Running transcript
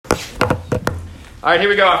All right, here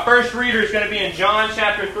we go. Our first reader is going to be in John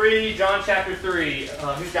chapter 3. John chapter 3.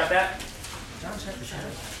 Who's got that? John chapter 3.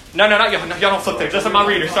 No, not y'all. No, y'all don't flip there. Just my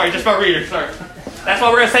reader. Sorry, just my reader. Sorry. That's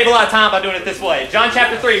why we're going to save a lot of time by doing it this way. John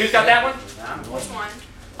chapter 3. Who's got that one? Which one?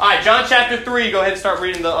 All right, John chapter 3. Go ahead and start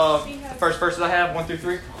reading the first verses I have, 1 through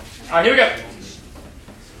 3. All right, here we go.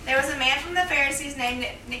 There was a man from the Pharisees named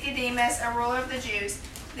Nicodemus, a ruler of the Jews.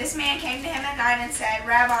 This man came to him at night and said,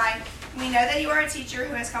 Rabbi, we know that you are a teacher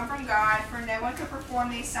who has come from God, for no one could perform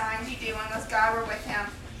these signs you do unless God were with him.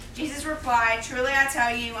 Jesus replied, Truly I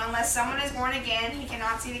tell you, unless someone is born again, he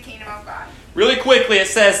cannot see the kingdom of God. Really quickly, it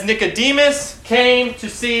says Nicodemus came to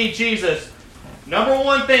see Jesus. Number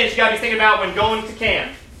one thing you got to be thinking about when going to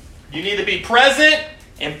camp. You need to be present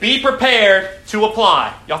and be prepared to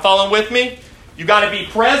apply. Y'all following with me? You got to be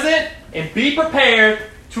present and be prepared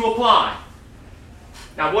to apply.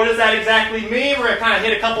 Now, what does that exactly mean? We're going to kind of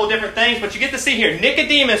hit a couple of different things, but you get to see here,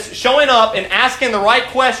 Nicodemus showing up and asking the right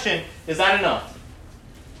question. Is that enough?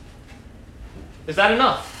 Is that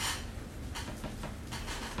enough?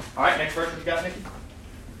 All right, next verse. What you got, Nikki?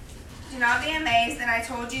 Do not be amazed that I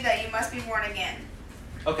told you that you must be born again.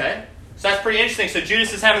 Okay. So that's pretty interesting. So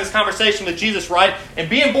Judas is having this conversation with Jesus, right? And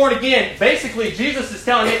being born again, basically Jesus is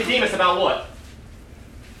telling Nicodemus about what?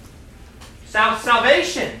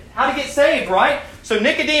 Salvation. How to get saved, right? So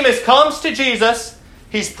Nicodemus comes to Jesus.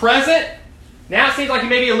 He's present. Now it seems like he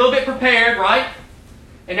may be a little bit prepared, right?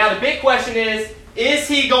 And now the big question is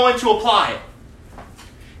he going to apply it?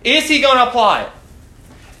 Is he going to apply it?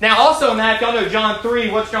 Now also in that, if y'all know John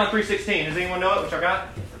 3, what's John 3:16? Does anyone know it? What y'all got?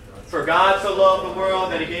 For God so loved the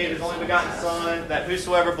world that he gave his only begotten Son, that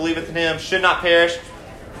whosoever believeth in him should not perish,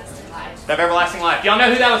 but have everlasting life. Y'all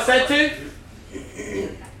know who that was said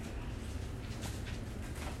to?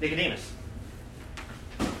 Nicodemus.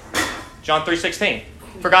 John 3:16.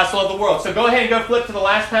 For God so loved the world. So go ahead and go flip to the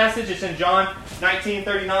last passage. It's in John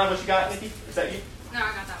 19:39. What you got, Nikki? Is that you? No, I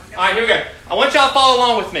got that one. All right, here we go. I want y'all to follow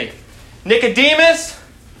along with me. Nicodemus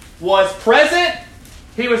was present.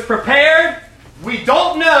 He was prepared. We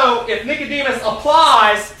don't know if Nicodemus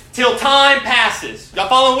applies till time passes. Y'all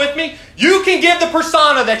following with me? You can give the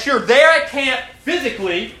persona that you're there at camp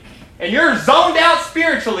physically and you're zoned out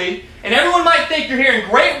spiritually, and everyone might think you're hearing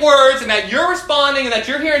great words and that you're responding and that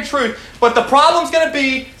you're hearing truth, but the problem's going to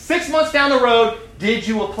be 6 months down the road, did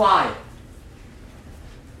you apply it?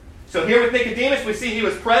 So here with Nicodemus, we see he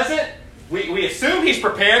was present. We assume he's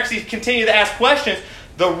prepared because he continued to ask questions.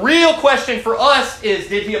 The real question for us is,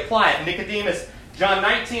 did he apply it? Nicodemus, John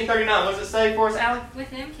 19:39. What does it say for us, Allie? With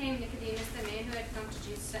him came Nicodemus, the man who had come to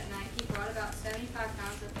Jesus at night. He brought about 75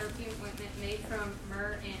 pounds of perfume ointment made from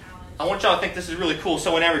myrrh and aloes. I want y'all to think this is really cool.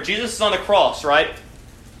 So whenever Jesus is on the cross, right,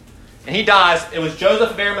 and he dies, it was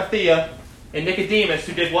Joseph of Arimathea and Nicodemus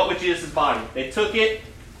who did what with Jesus' body? They took it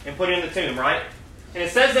and put it in the tomb, right? And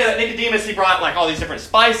it says there that Nicodemus, he brought like all these different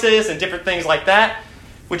spices and different things like that,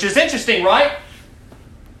 which is interesting, right?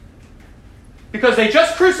 Because they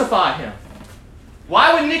just crucified him.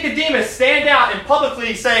 Why would Nicodemus stand out and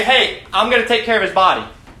publicly say, hey, I'm going to take care of his body?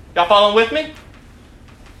 Y'all following with me?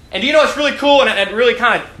 And do you know what's really cool, and it really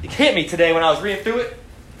kind of hit me today when I was reading through it?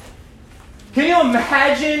 Can you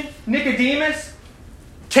imagine Nicodemus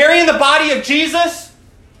carrying the body of Jesus?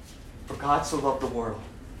 For God so loved the world,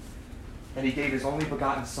 and he gave his only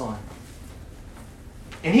begotten Son.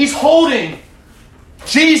 And he's holding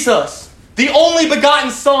Jesus, the only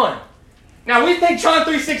begotten Son. Now we think John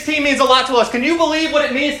 3:16 means a lot to us. Can you believe what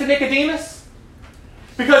it means to Nicodemus?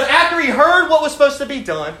 Because after he heard what was supposed to be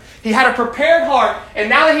done, he had a prepared heart, and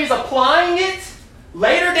now that he's applying it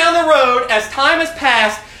later down the road, as time has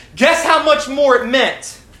passed, guess how much more it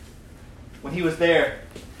meant when he was there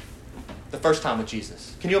the first time with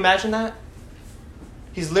Jesus. Can you imagine that?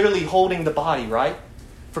 He's literally holding the body, right?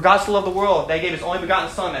 For God so loved the world, that he gave his only begotten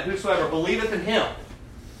Son, that whosoever believeth in him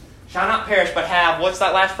shall not perish, but have, what's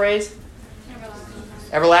that last phrase?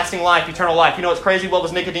 Everlasting life, eternal life. You know what's crazy? What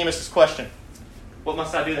was Nicodemus' question? What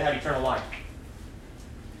must I do to have eternal life?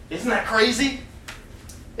 Isn't that crazy?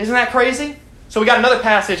 Isn't that crazy? So we got another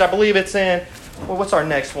passage. I believe it's in, well, what's our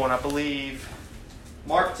next one? I believe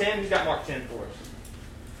Mark 10. Who's got Mark 10 for us?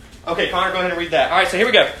 Okay, Connor, go ahead and read that. All right, so here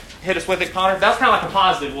we go. Hit us with it, Connor. That's kind of like a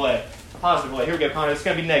positive way. A positive way. Here we go, Connor. It's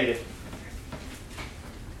going to be negative.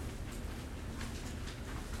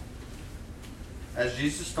 As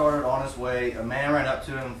Jesus started on his way, a man ran up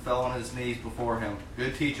to him and fell on his knees before him.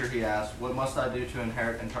 Good teacher, he asked, what must I do to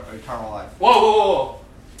inherit eternal life? Whoa, whoa, whoa, whoa.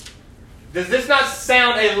 Does this not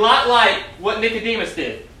sound a lot like what Nicodemus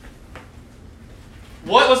did?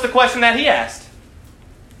 What was the question that he asked?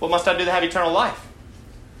 What must I do to have eternal life?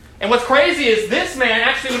 And what's crazy is this man,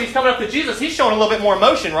 actually, when he's coming up to Jesus, he's showing a little bit more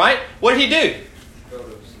emotion, right? What did he do?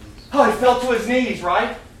 Oh, he fell to his knees,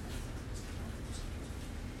 right?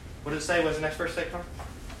 What did it say? What does the next verse say, Carl?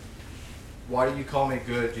 Why do you call me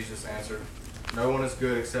good? Jesus answered. No one is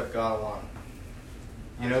good except God alone.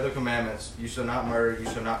 You know the commandments. You shall not murder. You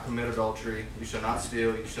shall not commit adultery. You shall not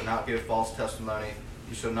steal. You shall not give false testimony.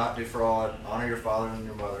 You shall not defraud. Honor your father and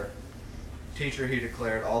your mother. Teacher, he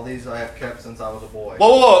declared, all these I have kept since I was a boy.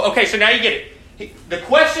 Whoa. Okay, so now you get it. The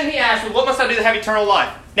question he asked was, what must I do to have eternal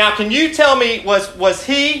life? Now, can you tell me, was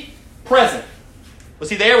he present? Was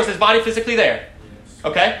he there? Was his body physically there? Yes.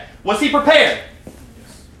 Okay. Was he prepared?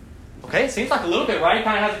 Yes. Okay, it seems like a little bit, right? He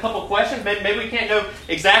kind of has a couple of questions. Maybe we can't go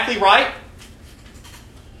exactly right.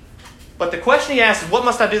 But the question he asked is, what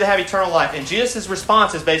must I do to have eternal life? And Jesus'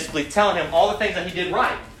 response is basically telling him all the things that he did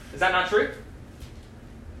right. Is that not true?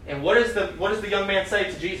 And what does the young man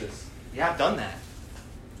say to Jesus? Yeah, I've done that.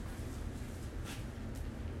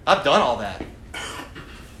 I've done all that.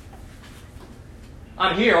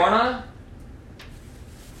 I'm here, aren't I?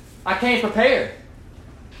 I came prepared.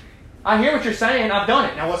 I hear what you're saying. I've done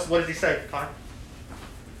it. Now, what does he say, Connor?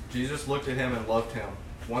 Jesus looked at him and loved him.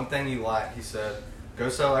 One thing you lack, he said. Go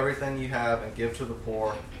sell everything you have and give to the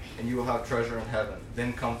poor, and you will have treasure in heaven.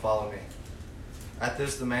 Then come follow me. At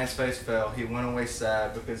this, the man's face fell. He went away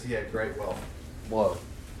sad because he had great wealth. Whoa.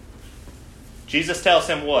 Jesus tells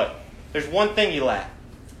him what? There's one thing you lack.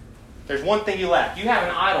 There's one thing you lack. You have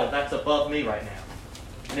an idol that's above me right now,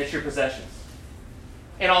 and it's your possessions.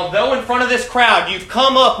 And although in front of this crowd you've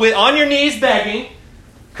come up with on your knees begging,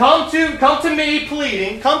 come to me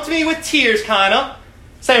pleading, come to me with tears kind of,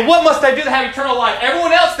 saying, what must I do to have eternal life?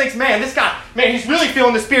 Everyone else thinks, man, this guy, he's really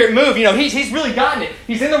feeling the Spirit move. You know, he's really gotten it.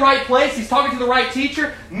 He's in the right place. He's talking to the right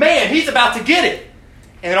teacher. Man, he's about to get it.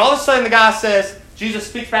 And then all of a sudden the guy says, Jesus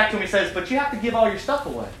speaks back to him. He says, but you have to give all your stuff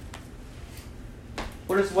away.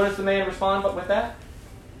 What does the man respond with that?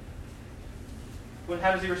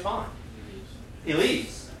 How does he respond? He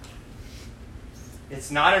leaves.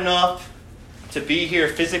 It's not enough to be here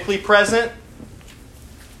physically present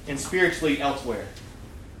and spiritually elsewhere.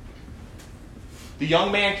 The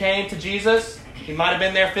young man came to Jesus. He might have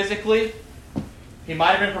been there physically. He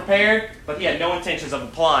might have been prepared, but he had no intentions of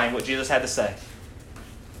applying what Jesus had to say.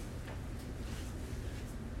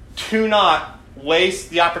 Do not waste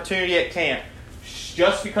the opportunity at camp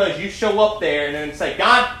just because you show up there and then say,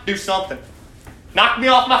 God, do something. Knock me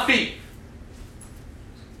off my feet.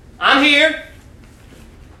 I'm here.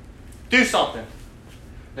 Do something.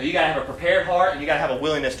 No, you got to have a prepared heart and you got to have a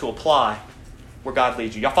willingness to apply where God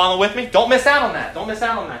leads you. Y'all following with me? Don't miss out on that. Don't miss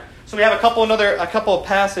out on that. So we have a couple of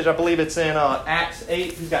passages. I believe it's in Acts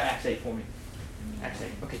 8. Who's got Acts 8 for me? Acts 8.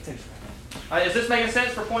 Okay, take it. Is this making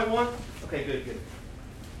sense for point 1? Okay, good.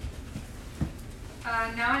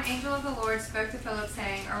 Now an angel of the Lord spoke to Philip,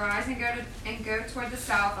 saying, Arise and go toward the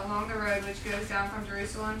south along the road which goes down from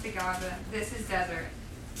Jerusalem to Gaza. This is desert.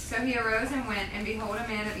 So he arose and went, and behold, a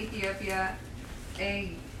man of Ethiopia,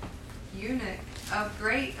 a eunuch of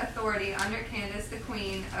great authority under Candace, the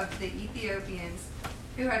queen of the Ethiopians,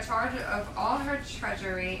 who had charge of all her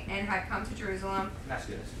treasury and had come to Jerusalem. That's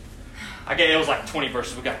good. It was like 20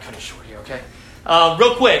 verses. We got to cut it short here, okay?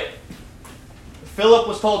 Real quick. Philip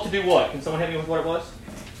was told to do what? Can someone help me with what it was?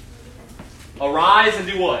 Arise and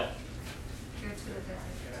do what? Go to the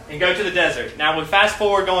desert. And go to the desert. Now, we fast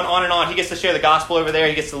forward going on and on. He gets to share the gospel over there.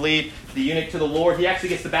 He gets to lead the eunuch to the Lord. He actually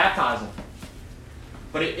gets to baptize him.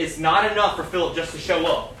 But it's not enough for Philip just to show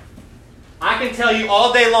up. I can tell you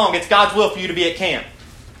all day long it's God's will for you to be at camp.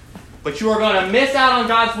 But you are going to miss out on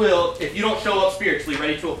God's will if you don't show up spiritually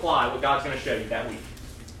ready to apply what God's going to show you that week.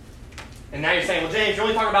 And now you're saying, well, James, you're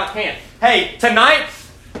only talking about camp. Hey, tonight,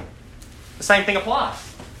 the same thing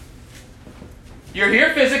applies. You're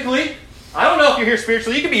here physically. I don't know if you're here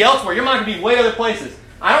spiritually. You could be elsewhere. Your mind could be way other places.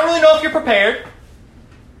 I don't really know if you're prepared.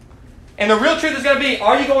 And the real truth is going to be,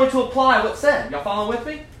 are you going to apply what's said? Y'all following with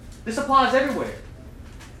me? This applies everywhere.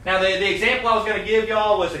 Now, the example I was going to give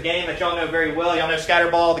y'all was a game that y'all know very well. Y'all know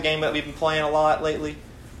Scatterball, the game that we've been playing a lot lately.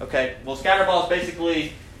 Okay, well, Scatterball is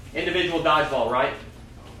basically individual dodgeball, right?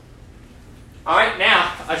 All right,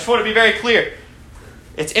 now, I just want to be very clear.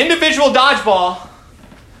 It's individual dodgeball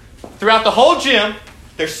throughout the whole gym.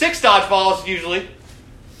 There's 6 dodgeballs usually.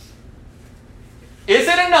 Is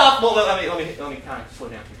it enough? Well, let me kind of slow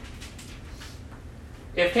down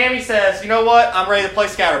here. If Tammy says, you know what, I'm ready to play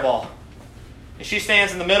Scatterball, and she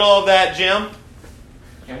stands in the middle of that gym,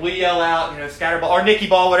 and we yell out, Scatterball, or Nicky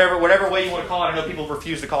Ball, whatever way you want to call it. I know people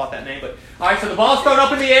refuse to call it that name, but all right, so the ball's thrown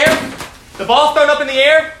up in the air. The ball's thrown up in the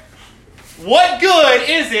air. What good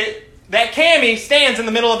is it that Cammie stands in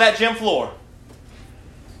the middle of that gym floor?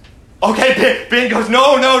 Okay, Ben goes,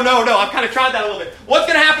 no. I've kind of tried that a little bit. What's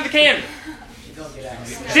going to happen to Cammie?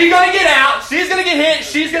 She's going to get out. She's going to get hit.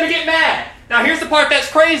 She's going to get mad. Now, here's the part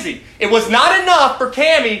that's crazy. It was not enough for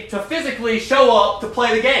Cammie to physically show up to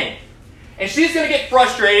play the game. And she's going to get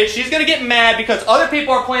frustrated. She's going to get mad because other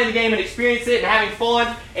people are playing the game and experiencing it and having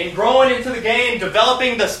fun and growing into the game,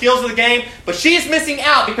 developing the skills of the game. But she's missing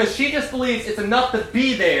out because she just believes it's enough to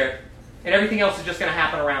be there and everything else is just going to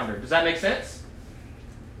happen around her. Does that make sense?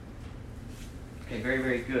 Okay, very,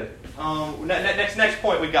 very good. Next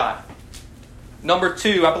point we got. Number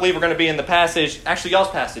 2, I believe we're going to be in the passage, actually y'all's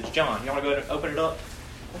passage, John. Y'all want to go ahead and open it up?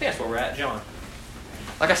 I think that's where we're at, John.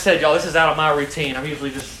 Like I said, y'all, this is out of my routine. I'm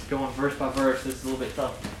usually just going verse by verse. This is a little bit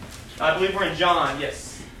tough. I believe we're in John.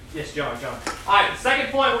 Yes, John. All right, the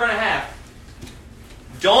second point we're going to have.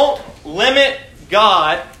 Don't limit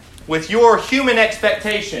God with your human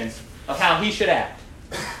expectations of how He should act.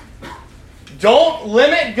 Don't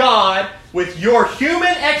limit God with your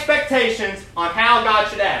human expectations on how God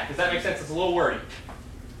should act. Does that make sense? It's a little wordy.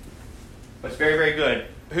 But it's very, very good.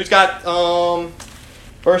 Who's got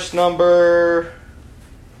verse number...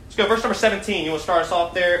 Let's go verse number 17. You want to start us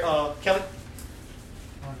off there, Kelly?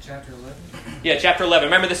 On chapter 11? Yeah, chapter 11.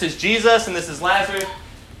 Remember, this is Jesus and this is Lazarus.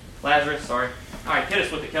 Sorry. All right, hit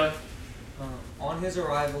us with it, Kelly. On his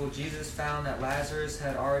arrival, Jesus found that Lazarus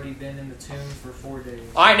had already been in the tomb for 4 days.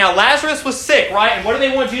 All right, now Lazarus was sick, right? And what do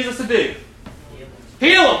they want Jesus to do?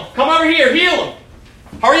 Heal him. Come over here. Heal him.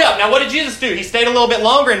 Hurry up. Now, what did Jesus do? He stayed a little bit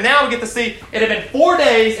longer, and now we get to see it had been 4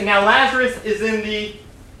 days, and now Lazarus is in the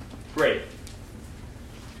grave.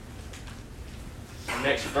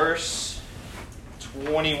 Next verse,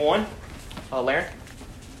 21. Laren?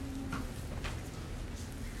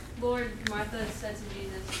 Lord, Martha said to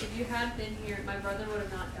Jesus, if you had been here, my brother would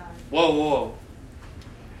have not died. Whoa.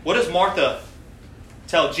 What does Martha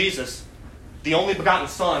tell Jesus, the only begotten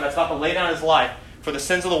Son that's about to lay down His life for the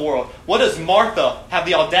sins of the world? What does Martha have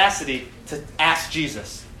the audacity to ask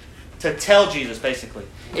Jesus? To tell Jesus, basically.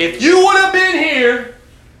 If you would have been here,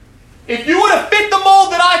 if you would have fit the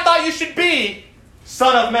mold that I thought you should be,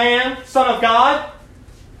 Son of Man, Son of God,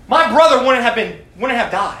 my brother wouldn't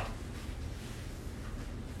have died.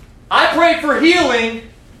 I prayed for healing.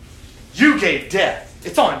 You gave death.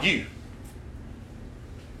 It's on you.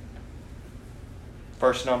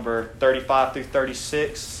 Verse number 35 through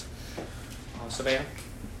 36. Savannah?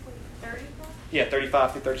 35? Yeah,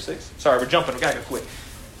 35 through 36. Sorry, we're jumping. We got to go quick.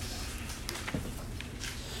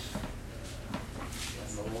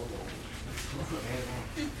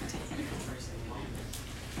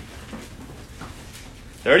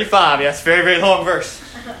 $35. Yeah, it's a very, very long verse.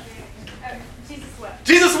 Jesus wept.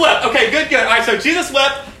 Jesus wept. Okay, good. All right, so Jesus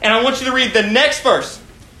wept, and I want you to read the next verse.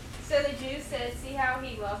 So the Jews said, see how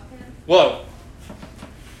he loved him? Whoa.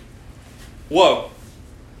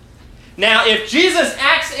 Now, if Jesus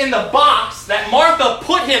acts in the box that Martha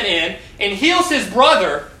put him in and heals his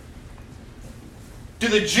brother, do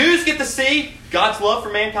the Jews get to see God's love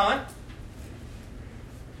for mankind?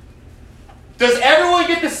 Does everyone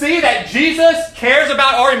get to see that Jesus cares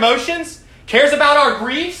about our emotions, cares about our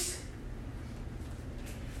griefs?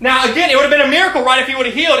 Now, again, it would have been a miracle, right, if He would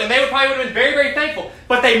have healed, and they would have been very, very thankful.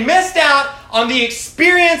 But they missed out on the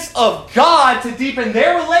experience of God to deepen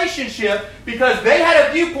their relationship because they had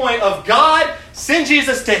a viewpoint of God send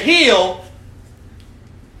Jesus to heal,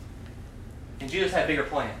 and Jesus had bigger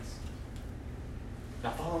plans.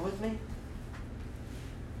 Now, following with me?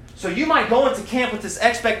 So you might go into camp with this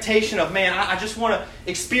expectation of, man, I just want to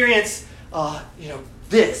experience,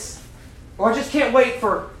 this. Or I just can't wait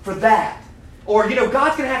for that. Or,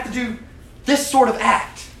 God's going to have to do this sort of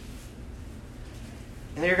act.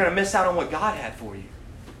 And then you're going to miss out on what God had for you.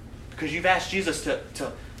 Because you've asked Jesus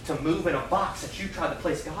to move in a box that you tried to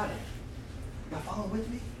place God in. Y'all following with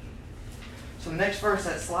me? So the next verse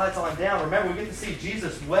that slides on down, remember, we get to see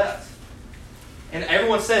Jesus wept. And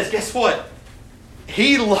everyone says, guess what?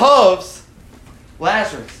 He loves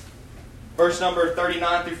Lazarus. Verse number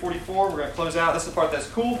 39 through 44. We're going to close out. This is the part that's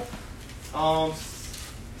cool.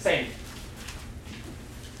 Sandy.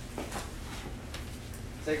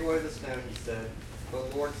 Take away the stone, he said.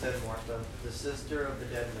 But Lord said, Martha, the sister of the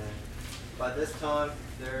dead man, by this time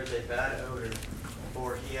there is a bad odor,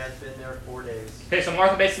 for he has been there 4 days. Okay, so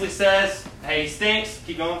Martha basically says, hey, he stinks.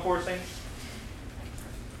 Keep going for it, Sandy.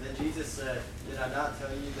 Then Jesus said, did I not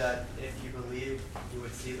tell you that if you believe, you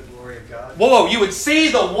would see the glory of God? Whoa, you would see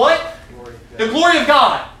the what? Glory of God. The glory of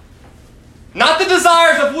God. Not the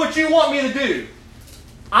desires of what you want me to do.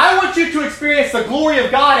 I want you to experience the glory of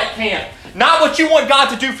God at camp, not what you want God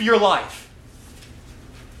to do for your life.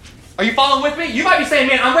 Are you following with me? You might be saying,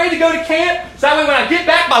 man, I'm ready to go to camp, so that way when I get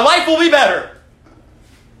back, my life will be better.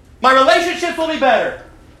 My relationships will be better.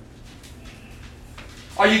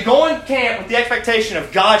 Are you going to camp with the expectation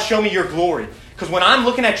of God, show me your glory? Because when I'm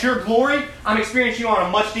looking at your glory, I'm experiencing you on a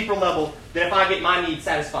much deeper level than if I get my needs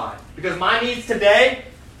satisfied. Because my needs today,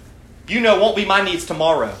 won't be my needs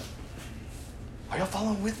tomorrow. Are y'all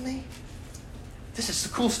following with me? This is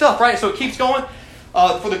cool stuff, right? So it keeps going.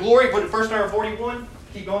 For the glory, verse number 41.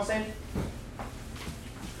 Keep going, Sandy.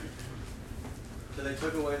 So they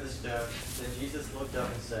took away the stone. Then Jesus looked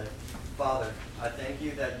up and said, Father, I thank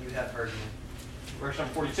you that you have heard me. Verse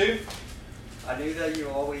number 42. I knew that you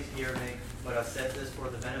always hear me, but I said this for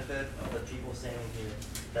the benefit of the people standing here,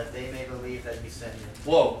 that they may believe that you sent me.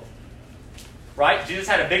 Whoa. Right? Jesus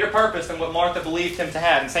had a bigger purpose than what Martha believed him to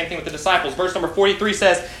have. And same thing with the disciples. Verse number 43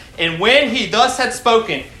 says, And when he thus had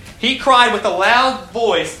spoken, he cried with a loud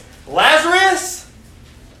voice, Lazarus,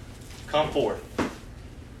 come forth.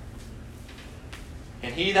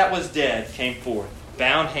 And he that was dead came forth,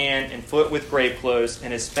 bound hand and foot with grave clothes,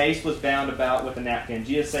 and his face was bound about with a napkin.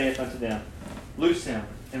 Jesus saith unto them, Loose him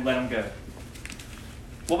and let him go.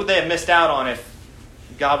 What would they have missed out on if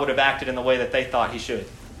God would have acted in the way that they thought he should?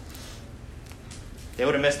 They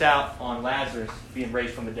would have missed out on Lazarus being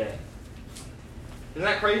raised from the dead. Isn't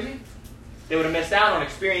that crazy? They would have missed out on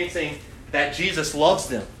experiencing that Jesus loves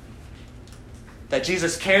them. That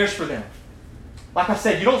Jesus cares for them. Like I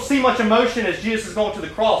said, you don't see much emotion as Jesus is going to the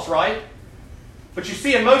cross, right? But you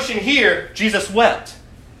see emotion here. Jesus wept.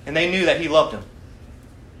 And they knew that he loved them.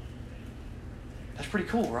 That's pretty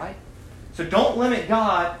cool, right? So don't limit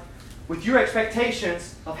God with your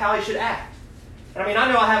expectations of how he should act. And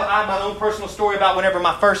I know I have my own personal story about whenever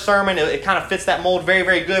my first sermon, it kind of fits that mold very,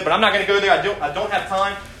 very good, but I'm not going to go there. I don't have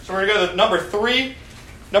time. So we're going to go to number 3.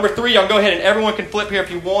 Number 3, y'all go ahead and everyone can flip here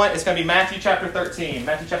if you want. It's going to be Matthew chapter 13.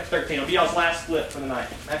 Matthew chapter 13. It'll be y'all's last flip for the night.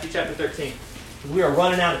 Matthew chapter 13. We are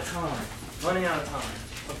running out of time. Running out of time.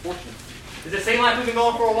 Unfortunately. Does it seem like we've been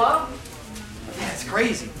going for a while? Yeah, it's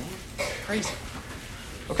crazy, man. Crazy.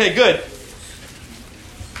 Okay, good.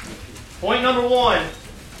 Point number 1.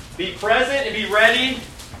 Be present and be ready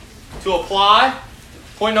to apply.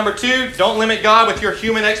 Point number 2, don't limit God with your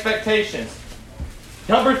human expectations.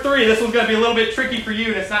 Number 3, this one's going to be a little bit tricky for you,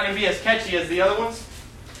 and it's not going to be as catchy as the other ones.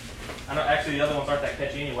 I know actually the other ones aren't that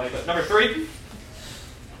catchy anyway, but number 3.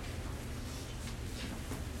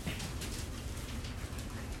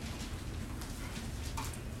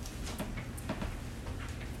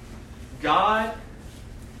 God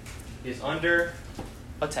is under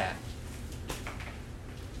attack.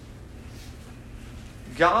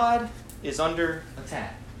 God is under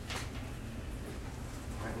attack.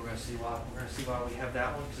 All right, we're going to see why we have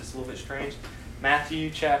that one because it's a little bit strange.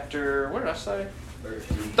 Matthew chapter, what did I say?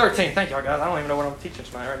 13. Thank y'all, guys. I don't even know what I'm teaching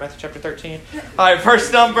tonight. All right, Matthew chapter 13. All right,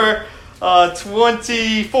 verse number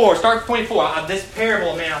 24. Start with 24. This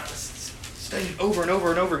parable, man, I've studied over and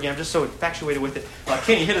over and over again. I'm just so infatuated with it.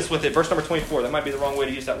 Kenny, hit us with it. Verse number 24. That might be the wrong way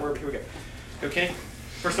to use that word, but here we go. Go, Kenny.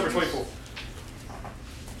 Verse number 24.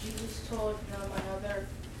 Jesus told them another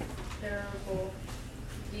parable.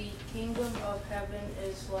 The kingdom of heaven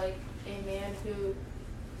is like a man who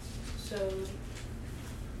sowed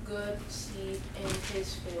good seed in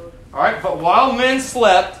his field. All right, but while men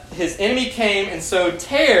slept, his enemy came and sowed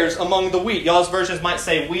tares among the wheat. Y'all's versions might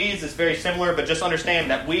say weeds. It's very similar, but just understand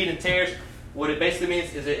that weed and tares, what it basically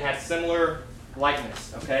means is it has similar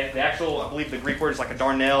likeness, okay? The actual, I believe the Greek word is like a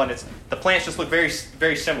darnel, and the plants just look very,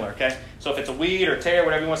 very similar, okay? So if it's a weed or tear,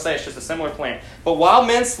 whatever you want to say, it's just a similar plant. But while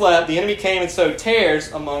men slept, the enemy came and sowed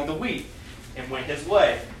tares among the wheat and went his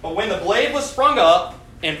way. But when the blade was sprung up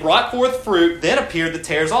and brought forth fruit, then appeared the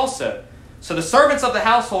tares also. So the servants of the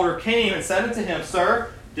householder came and said unto him,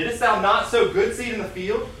 Sir, didst thou not sow good seed in the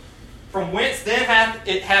field? From whence then hath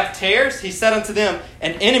it have tares? He said unto them,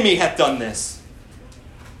 An enemy hath done this.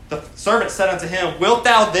 The servant said unto him, Wilt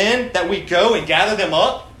thou then that we go and gather them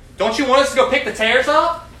up? Don't you want us to go pick the tares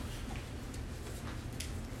up?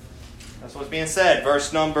 That's what's being said.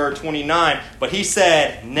 Verse number 29. But he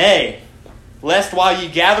said, Nay, lest while ye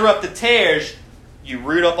gather up the tares, you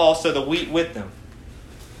root up also the wheat with them.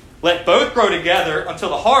 Let both grow together until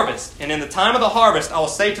the harvest. And in the time of the harvest I will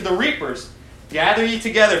say to the reapers, Gather ye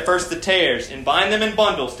together first the tares, and bind them in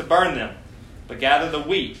bundles to burn them, but gather the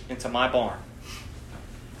wheat into my barn.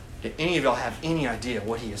 Did any of y'all have any idea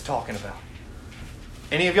what he is talking about?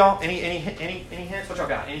 Any of y'all? Any hints? What y'all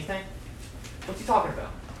got? Anything? What's he talking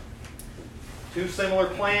about? Two similar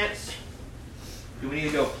plants? Do we need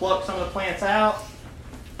to go pluck some of the plants out?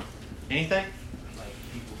 Anything? Like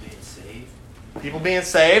people being saved. People being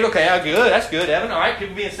saved. Okay, good. That's good, Evan. All right,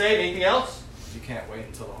 people being saved. Anything else? You can't wait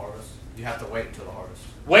until the harvest. You have to wait until the harvest.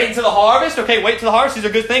 Wait until the harvest? Okay, wait until the harvest. These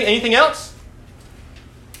are good things. Anything else?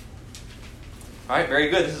 All right, very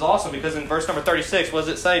good. This is awesome because in verse number 36, what does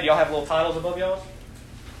it say? Do y'all have little titles above y'all?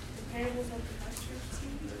 Parables of the mustard seed.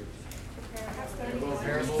 Parable of the wheat.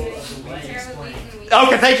 Parable of wheat and wheat.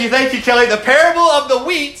 Okay, thank you, Kelly. The parable of the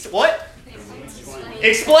wheat, what?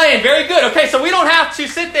 Explain. Very good. Okay, so we don't have to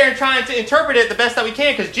sit there and try to interpret it the best that we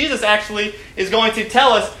can because Jesus actually is going to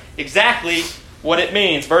tell us exactly what it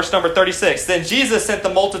means. Verse number 36. Then Jesus sent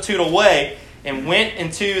the multitude away and went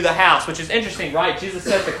into the house, which is interesting, right? Jesus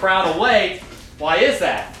sent the crowd away. Why is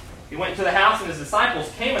that? He went into the house and his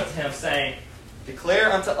disciples came unto him saying,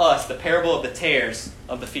 declare unto us the parable of the tares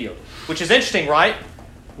of the field. Which is interesting, right?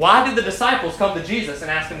 Why did the disciples come to Jesus and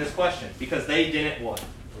ask him this question? Because they didn't what?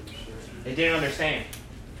 They didn't understand.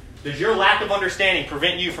 Does your lack of understanding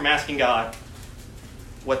prevent you from asking God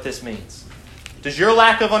what this means? Does your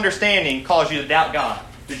lack of understanding cause you to doubt God?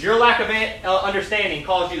 Does your lack of understanding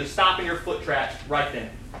cause you to stop in your foot tracks right then?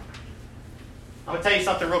 I'm going to tell you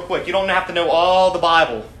something real quick. You don't have to know all the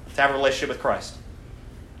Bible to have a relationship with Christ.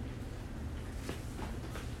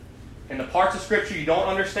 And the parts of Scripture you don't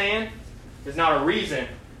understand is not a reason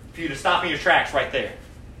for you to stop in your tracks right there.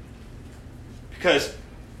 Because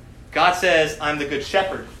God says, I'm the good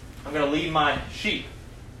shepherd. I'm going to lead my sheep.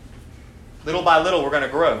 Little by little, we're going to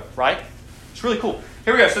grow, right? It's really cool.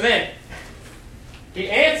 Here we go. So then, he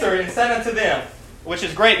answered and said unto them, which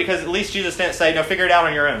is great because at least Jesus didn't say, no, figure it out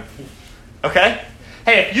on your own. Okay?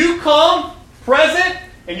 Hey, if you come present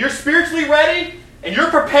and you're spiritually ready and you're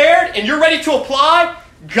prepared and you're ready to apply,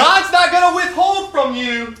 God's not going to withhold from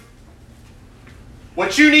you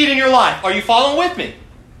what you need in your life. Are you following with me?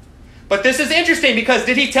 But this is interesting because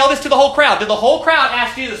did he tell this to the whole crowd? Did the whole crowd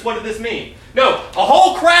ask Jesus, what did this mean? No, a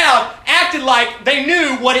whole crowd acted like they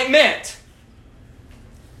knew what it meant.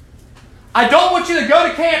 I don't want you to go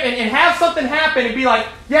to camp and have something happen and be like,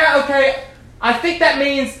 yeah, okay, I think that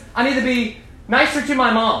means I need to be nicer to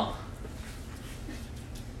my mom.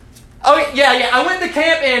 Oh, yeah, I went to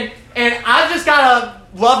camp and I just got to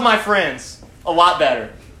love my friends a lot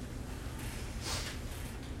better.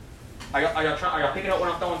 Are y'all picking up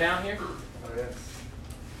what I'm throwing down here? Oh, yes.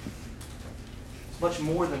 It's much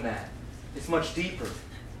more than that. It's much deeper.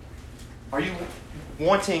 Are you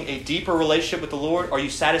wanting a deeper relationship with the Lord? Are you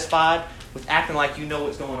satisfied with acting like you know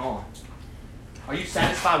what's going on? Are you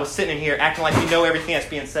satisfied with sitting in here acting like you know everything that's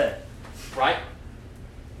being said? Right?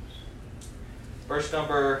 Verse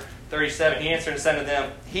number 37, he answered and said to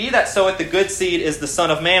them, he that soweth the good seed is the Son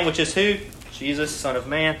of Man, which is who? Jesus, Son of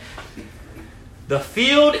Man. The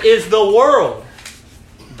field is the world.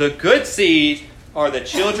 The good seed are the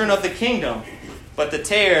children of the kingdom, but the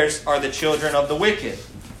tares are the children of the wicked.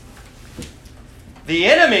 The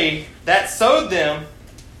enemy that sowed them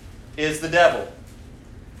is the devil.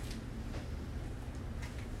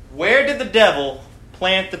 Where did the devil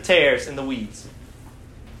plant the tares and the weeds?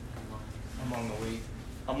 Among the wheat.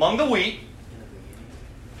 Among the wheat.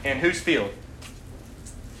 And whose field?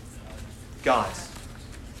 God's.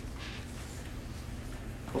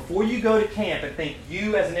 Before you go to camp and think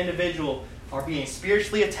you as an individual are being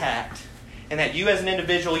spiritually attacked and that you as an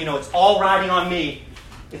individual, it's all riding on me.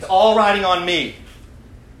 It's all riding on me.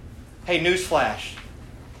 Hey, newsflash.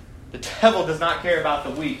 The devil does not care about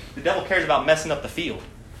the wheat. The devil cares about messing up the field.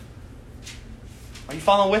 Are you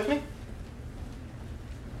following with me?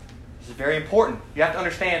 This is very important. You have to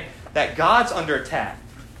understand that God's under attack.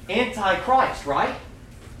 Antichrist, right?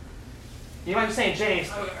 You might be saying, James,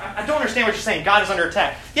 I don't understand what you're saying. God is under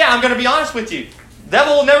attack. Yeah, I'm going to be honest with you. The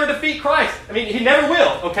devil will never defeat Christ. I mean, he never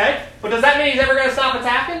will, okay? But does that mean he's ever going to stop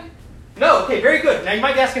attacking? No. Okay, very good. Now you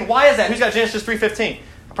might be asking, why is that? Who's got Genesis 3:15?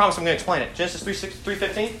 I promise I'm going to explain it. Genesis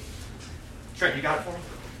 3:15? Trent, you got it for me?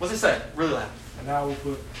 What's it say? Really loud. And I will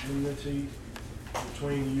put enmity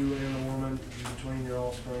between you and the woman, and between your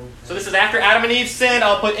offspring. So this is after Adam and Eve sinned.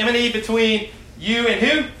 I'll put enmity between you and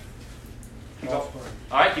who? Offspring.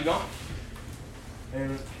 All right, keep going.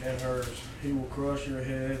 And hers. He will crush your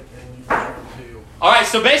head, and you will turn his heel. All right,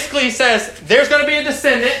 so basically he says there's going to be a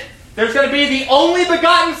descendant. There's going to be the only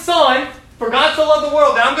begotten Son. For God so loved the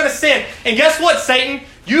world that I'm going to send. And guess what, Satan?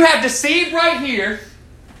 You have deceived right here.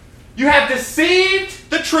 You have deceived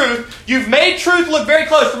the truth. You've made truth look very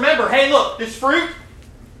close. Remember, hey, look, this fruit.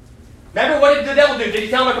 Remember, what did the devil do? Did he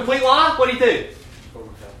tell him a complete lie? What did he do?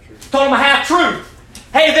 Told him a half-truth.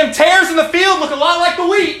 Hey, them tares in the field look a lot like the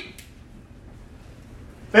wheat.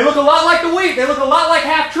 They look a lot like the wheat. They look a lot like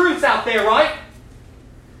half-truths out there, right?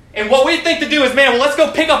 And what we think to do is, man, well, let's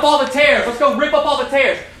go pick up all the tares. Let's go rip up all the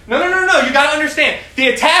tares. No. You got to understand. The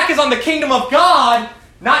attack is on the kingdom of God,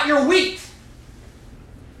 not your wheat.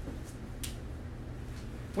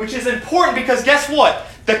 Which is important because guess what?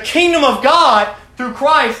 The kingdom of God, through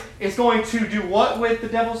Christ, is going to do what with the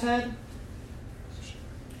devil's head?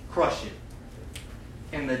 crush it.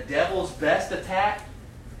 And the devil's best attack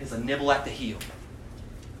is a nibble at the heel.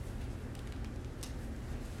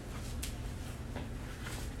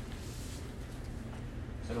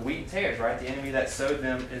 So the wheat and tares, right? The enemy that sowed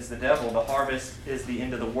them is the devil. The harvest is the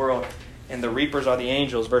end of the world. And the reapers are the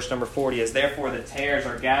angels. Verse number 40 is, therefore the tares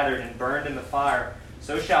are gathered and burned in the fire.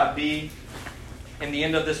 So shall it be in the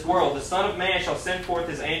end of this world. The Son of Man shall send forth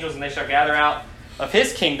his angels, and they shall gather out of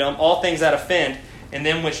his kingdom all things that offend, and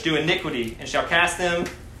them which do iniquity, and shall cast them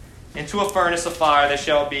into a furnace of fire. There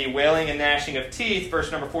shall be wailing and gnashing of teeth.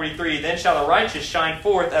 Verse number 43, then shall the righteous shine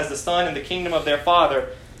forth as the sun in the kingdom of their Father.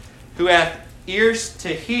 Who hath ears to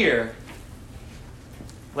hear,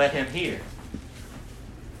 let him hear.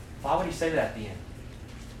 Why would he say that at the end?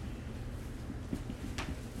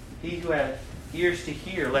 He who hath ears to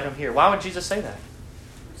hear, let him hear. Why would Jesus say that?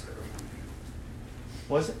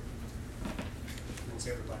 Was it? He wants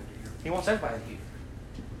everybody to hear. He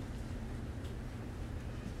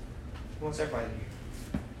wants everybody to hear.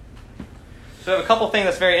 So I have a couple things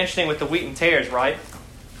that's very interesting with the wheat and tares, right?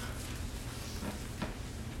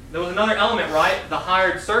 There was another element, right? The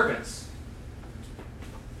hired servants.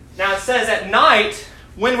 Now it says at night,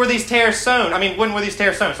 when were these tares sown? When were these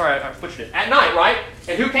tares sown? Sorry, I switched it. At night, right?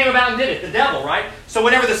 And who came about and did it? The devil, right? So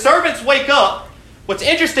whenever the servants wake up, what's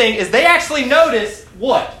interesting is they actually notice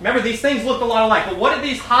what? Remember, these things look a lot alike. But what did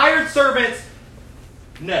these hired servants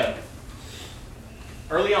know?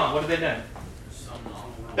 Early on, what did they know?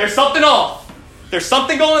 There's something off. There's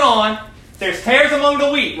something going on. There's tares among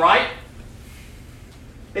the wheat, right?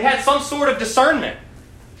 They had some sort of discernment.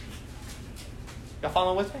 Y'all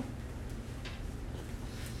following with me?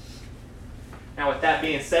 Now, with that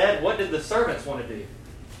being said, what did the servants want to do?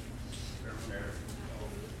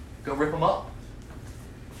 Go rip them up.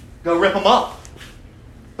 Go rip them up.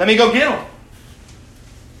 Let me go get them.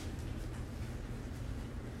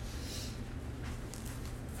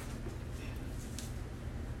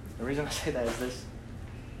 The reason I say that is this.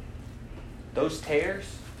 Those tares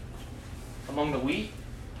among the wheat,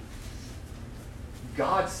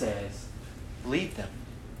 God says, leave them.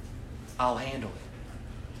 I'll handle it.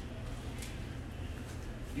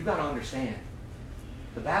 You got to understand,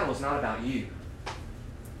 the battle is not about you.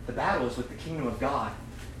 The battle is with the kingdom of God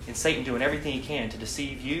and Satan doing everything he can to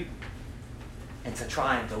deceive you and to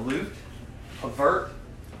try and dilute, avert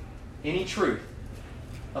any truth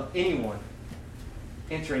of anyone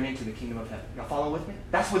entering into the kingdom of heaven. Y'all follow with me?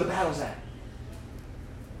 That's where the battle's at.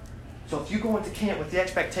 So if you go into camp with the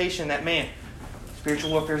expectation that, man,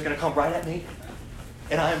 spiritual warfare is going to come right at me,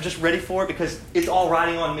 and I am just ready for it because it's all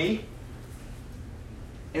riding on me,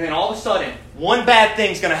 and then all of a sudden, one bad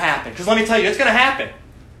thing's going to happen. Because let me tell you, it's going to happen.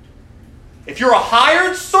 If you're a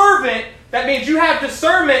hired servant, that means you have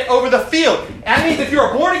discernment over the field. That means if you're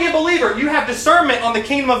a born-again believer, you have discernment on the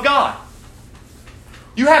kingdom of God.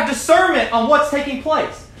 You have discernment on what's taking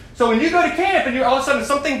place. So when you go to camp and all of a sudden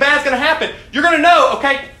something bad's going to happen, you're going to know,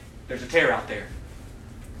 okay, there's a tare out there.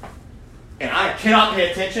 And I cannot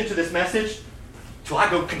pay attention to this message till I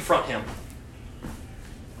go confront him.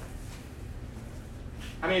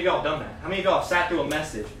 How many of y'all have done that? How many of y'all have sat through a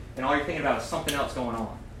message and all you're thinking about is something else going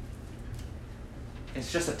on?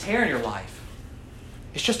 It's just a tear in your life.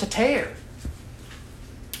 It's just a tear.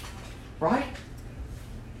 Right?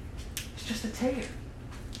 It's just a tear.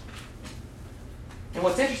 And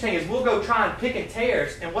what's interesting is we'll go try and pick in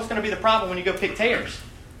tares, and what's going to be the problem when you go pick tares?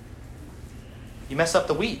 You mess up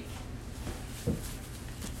the wheat.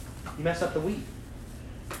 You mess up the wheat.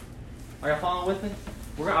 Are y'all following with me?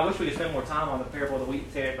 I wish we could spend more time on the parable of the wheat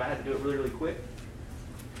and tares, but I had to do it really, really quick.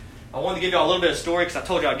 I wanted to give y'all a little bit of story because I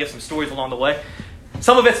told you I'd give some stories along the way.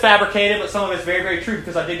 Some of it's fabricated, but some of it's very, very true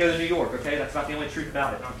because I did go to New York, okay? That's about the only truth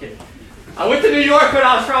about it. No, I'm kidding. I went to New York when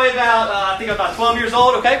I was probably about 12 years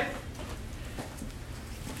old, okay?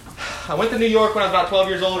 I went to New York when I was about 12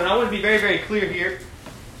 years old, and I want to be very, very clear here.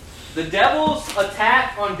 The devil's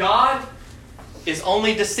attack on God is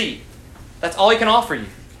only deceit. That's all he can offer you.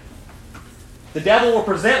 The devil will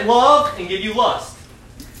present love and give you lust.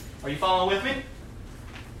 Are you following with me?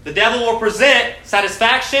 The devil will present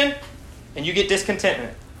satisfaction and you get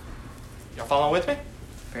discontentment. Y'all following with me?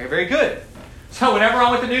 Very, very good. So whenever I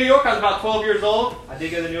went to New York, I was about 12 years old. I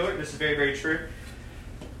did go to New York. This is very, very true.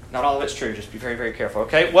 Not all of it's true. Just be very, very careful,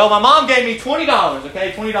 okay? Well, my mom gave me $20,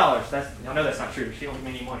 okay? $20. I know that's not true. She don't give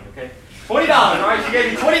me any money, okay? $20, all right? She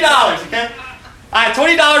gave me $20, okay? I had $20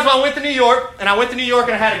 when I went to New York, and I went to New York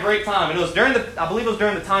and I had a great time. And it was I believe it was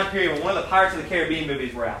during the time period when one of the Pirates of the Caribbean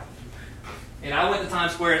movies were out. And I went to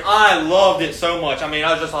Times Square and I loved it so much. I mean,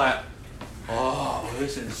 I was just like, oh,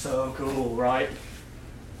 this is so cool, right?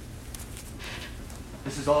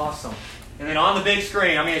 This is awesome. And then on the big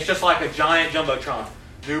screen, I mean, it's just like a giant Jumbotron.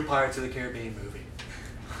 New Pirates of the Caribbean movie.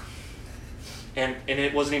 And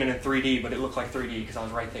it wasn't even in 3D, but it looked like 3D because I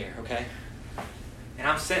was right there, okay? And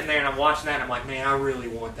I'm sitting there and I'm watching that and I'm like, man, I really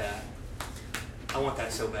want that. I want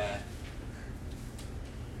that so bad.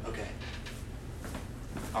 Okay.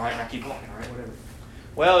 All right, now keep walking, all right, whatever.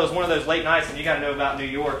 Well, it was one of those late nights, and you got to know about New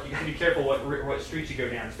York. You got to be careful what streets you go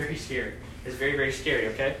down. It's very scary. It's very, very scary,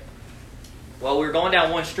 okay? Well, we were going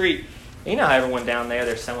down one street. You know how everyone down there,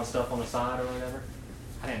 they're selling stuff on the side or whatever?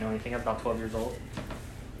 I didn't know anything. I was about 12 years old.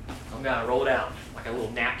 I'm going to roll it out like a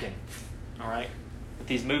little napkin, all right, with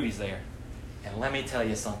these movies there. And let me tell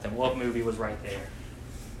you something. What movie was right there?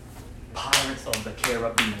 Pirates of the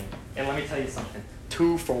Caribbean. And let me tell you something.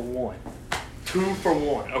 2 for 1. 2 for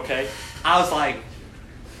 1, okay? I was like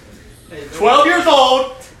 12 years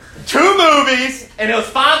old, 2 movies, and it was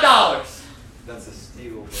 $5. That's a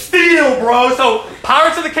steal, bro. Steal, bro. So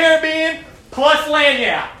Pirates of the Caribbean plus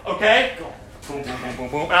Lanyap, okay? Boom, boom, boom, boom,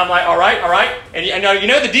 boom. And I'm like, all right. And you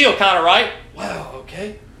know the deal, kind of, right? Wow,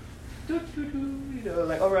 okay. You know,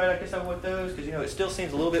 like, all right, I guess I want those because, you know, it still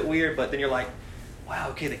seems a little bit weird, but then you're like, wow,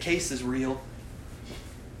 okay, the case is real.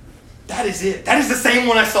 That is it. That is the same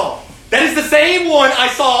one I saw. That is the same one I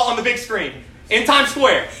saw on the big screen in Times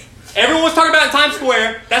Square. Everyone was talking about in Times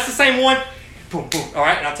Square. That's the same one. Boom, boom. All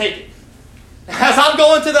right, and I'll take it. As I'm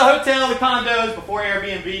going to the hotel, the condos, before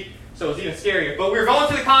Airbnb, so it was even scarier. But we were going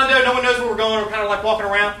to the condo. No one knows where we're going. We're kind of like walking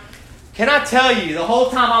around. Can I tell you, the whole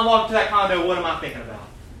time I'm walking to that condo, what am I thinking about?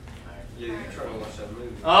 Yeah, you're trying to watch that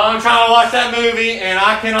movie. I'm trying to watch that movie, and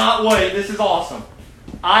I cannot wait. This is awesome.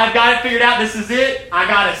 I've got it figured out. This is it. I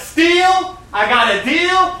got a steal. I got a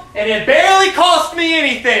deal, and it barely cost me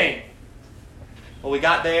anything. Well, we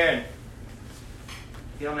got there and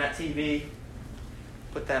get on that TV,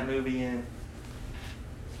 put that movie in.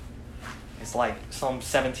 It's like some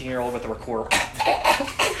 17-year-old with a recorder.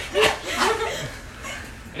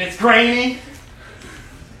 And it's grainy.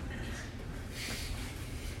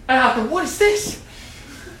 And I thought, what is this?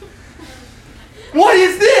 What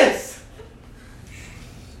is this?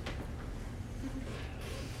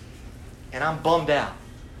 And I'm bummed out.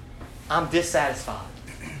 I'm dissatisfied.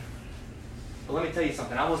 But let me tell you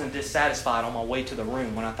something. I wasn't dissatisfied on my way to the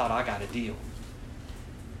room when I thought I got a deal.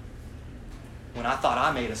 When I thought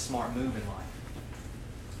I made a smart move in life.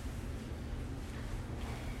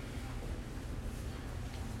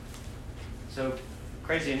 So,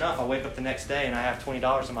 crazy enough, I wake up the next day and I have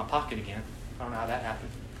 $20 in my pocket again. I don't know how that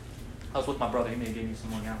happened. I was with my brother. He may have given me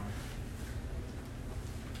some money. I don't know.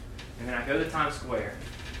 And then I go to Times Square.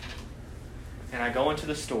 And I go into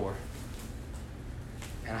the store.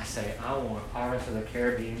 And I say, I want Pirates of the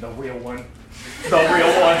Caribbean, the real one. The real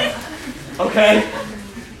one. Okay?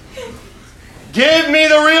 Give me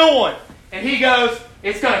the real one. And he goes,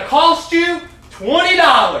 it's going to cost you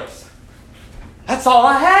 $20. That's all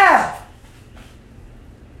I have.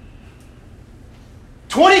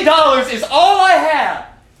 $20 is all I have.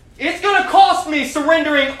 It's going to cost me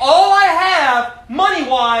surrendering all I have,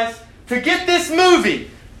 money-wise, to get this movie.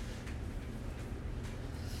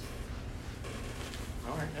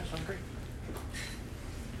 All right, that sounds great.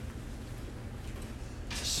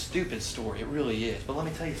 It's a stupid story. It really is. But let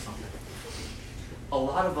me tell you something. A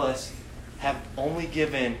lot of us have only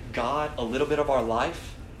given God a little bit of our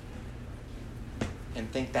life and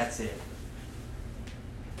think that's it.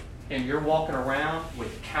 And you're walking around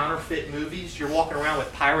with counterfeit movies. You're walking around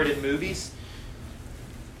with pirated movies.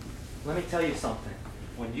 Let me tell you something.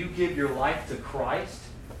 When you give your life to Christ,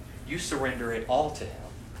 you surrender it all to Him.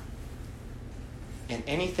 And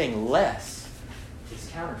anything less is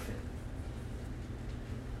counterfeit.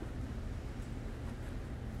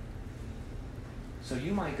 So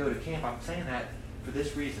you might go to camp. I'm saying that for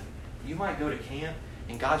this reason. You might go to camp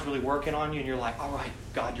and God's really working on you and you're like, all right,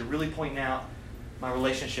 God, you're really pointing out my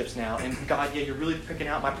relationships now. And God, yeah, you're really picking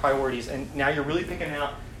out my priorities. And now you're really picking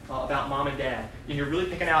out about mom and dad. And you're really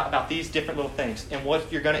picking out about these different little things. And what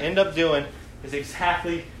you're going to end up doing is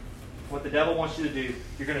exactly what the devil wants you to do.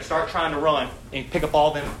 You're going to start trying to run and pick up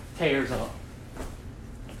all them tears up.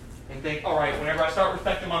 And think, all right, whenever I start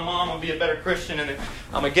respecting my mom, I'm going to be a better Christian. And then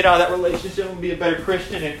I'm going to get out of that relationship and be a better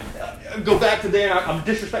Christian. And go back to there. I'm going to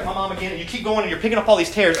disrespect my mom again. And you keep going and you're picking up all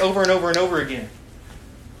these tears over and over and over again.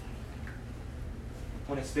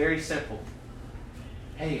 When it's very simple.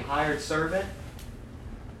 Hey, hired servant,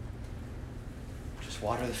 just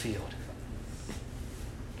water the field.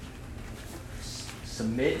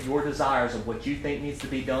 Submit your desires of what you think needs to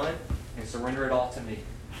be done and surrender it all to me.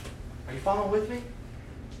 Are you following with me?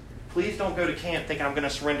 Please don't go to camp thinking I'm going to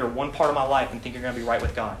surrender one part of my life and think you're going to be right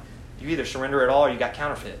with God. You either surrender it all or you got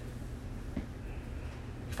counterfeit. You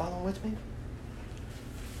following with me?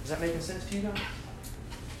 that making sense to you guys?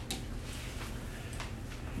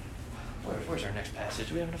 Where's our next passage?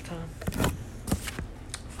 Do we have enough time?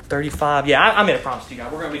 35. Yeah, I made a promise to you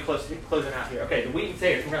guys. We're going to be closing out here. Okay, the wheat and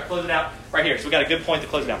tares. We're going to close it out right here. So we got a good point to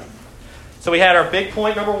close it out. So we had our big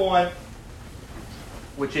point number 1,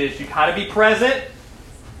 which is you got to be present.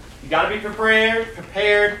 You got to be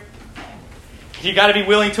prepared. You got to be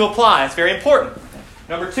willing to apply. It's very important.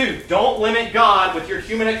 Number 2, don't limit God with your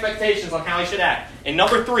human expectations on how He should act. And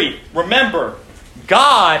number 3, remember,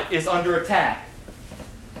 God is under attack.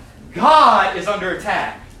 God is under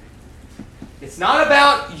attack. It's not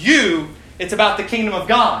about you, it's about the kingdom of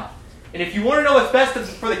God. And if you want to know what's best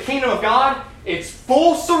for the kingdom of God, it's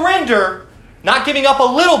full surrender, not giving up a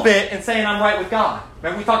little bit and saying, I'm right with God.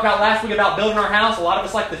 Remember we talked about last week about building our house? A lot of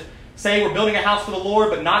us like to say we're building a house for the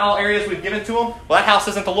Lord, but not all areas we've given to Him. Well, that house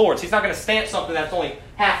isn't the Lord's. He's not going to stamp something that's only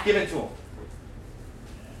half given to Him.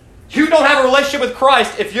 You don't have a relationship with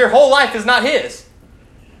Christ if your whole life is not His.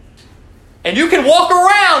 And you can walk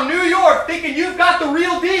around New York thinking you've got the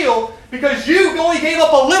real deal because you only gave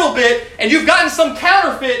up a little bit and you've gotten some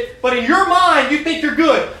counterfeit, but in your mind you think you're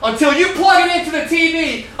good until you plug it into the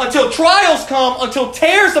TV, until trials come, until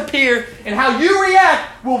tears appear, and how you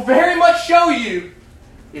react will very much show you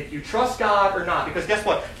if you trust God or not. Because guess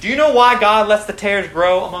what? Do you know why God lets the tares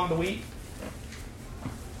grow among the wheat?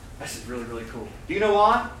 This is really, really cool. Do you know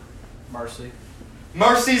why? Mercy.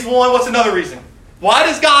 Mercy's one. What's another reason? Why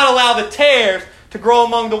does God allow the tares to grow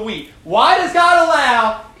among the wheat? Why does God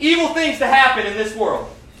allow evil things to happen in this world?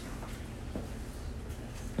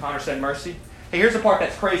 Connor said mercy. Hey, here's the part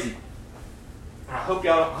that's crazy. And I hope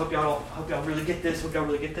y'all really get this. Hope y'all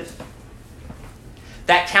really get this.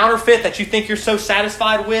 That counterfeit that you think you're so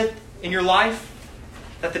satisfied with in your life,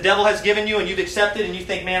 that the devil has given you and you've accepted and you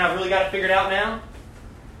think, man, I've really got it figured out now.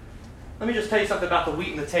 Let me just tell you something about the wheat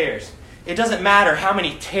and the tares. It doesn't matter how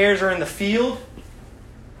many tares are in the field.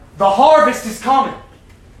 The harvest is coming.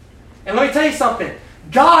 And let me tell you something.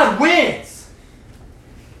 God wins.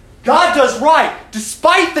 God does right.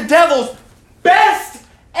 Despite the devil's best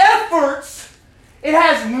efforts, it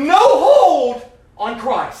has no hold on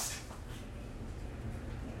Christ.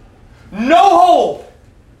 No hold.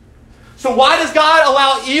 So why does God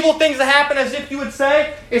allow evil things to happen, as if you would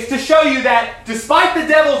say? It's to show you that despite the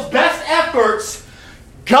devil's best efforts,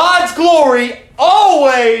 God's glory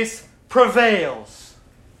always prevails.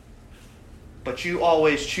 But you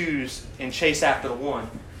always choose and chase after the one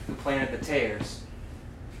who planted the tares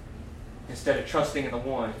instead of trusting in the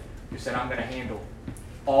one who said, I'm going to handle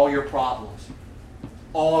all your problems.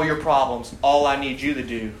 All your problems. All I need you to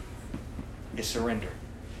do is surrender.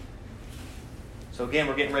 So again,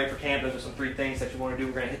 we're getting ready for camp. Those are some 3 things that you want to do.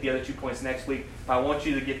 We're going to hit the other 2 points next week. But I want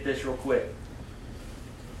you to get this real quick.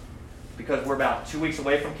 Because we're about 2 weeks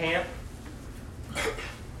away from camp.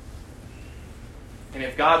 And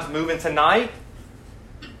if God's moving tonight,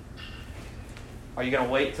 are you going to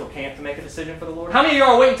wait until camp to make a decision for the Lord? How many of you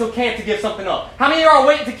are waiting until camp to give something up? How many of you are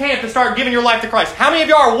waiting to camp to start giving your life to Christ? How many of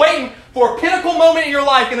you are waiting for a pinnacle moment in your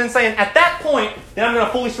life and then saying, at that point, then I'm going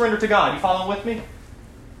to fully surrender to God? You following with me?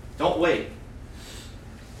 Don't wait.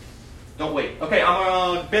 Don't wait. Okay,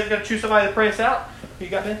 Ben's going to choose somebody to pray us out. Who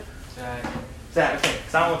you got, Ben? Zach. Zach, okay.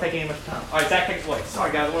 Because I don't want to take any much time. All right, Zach, take us away.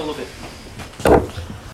 Sorry, guys, I went a little bit.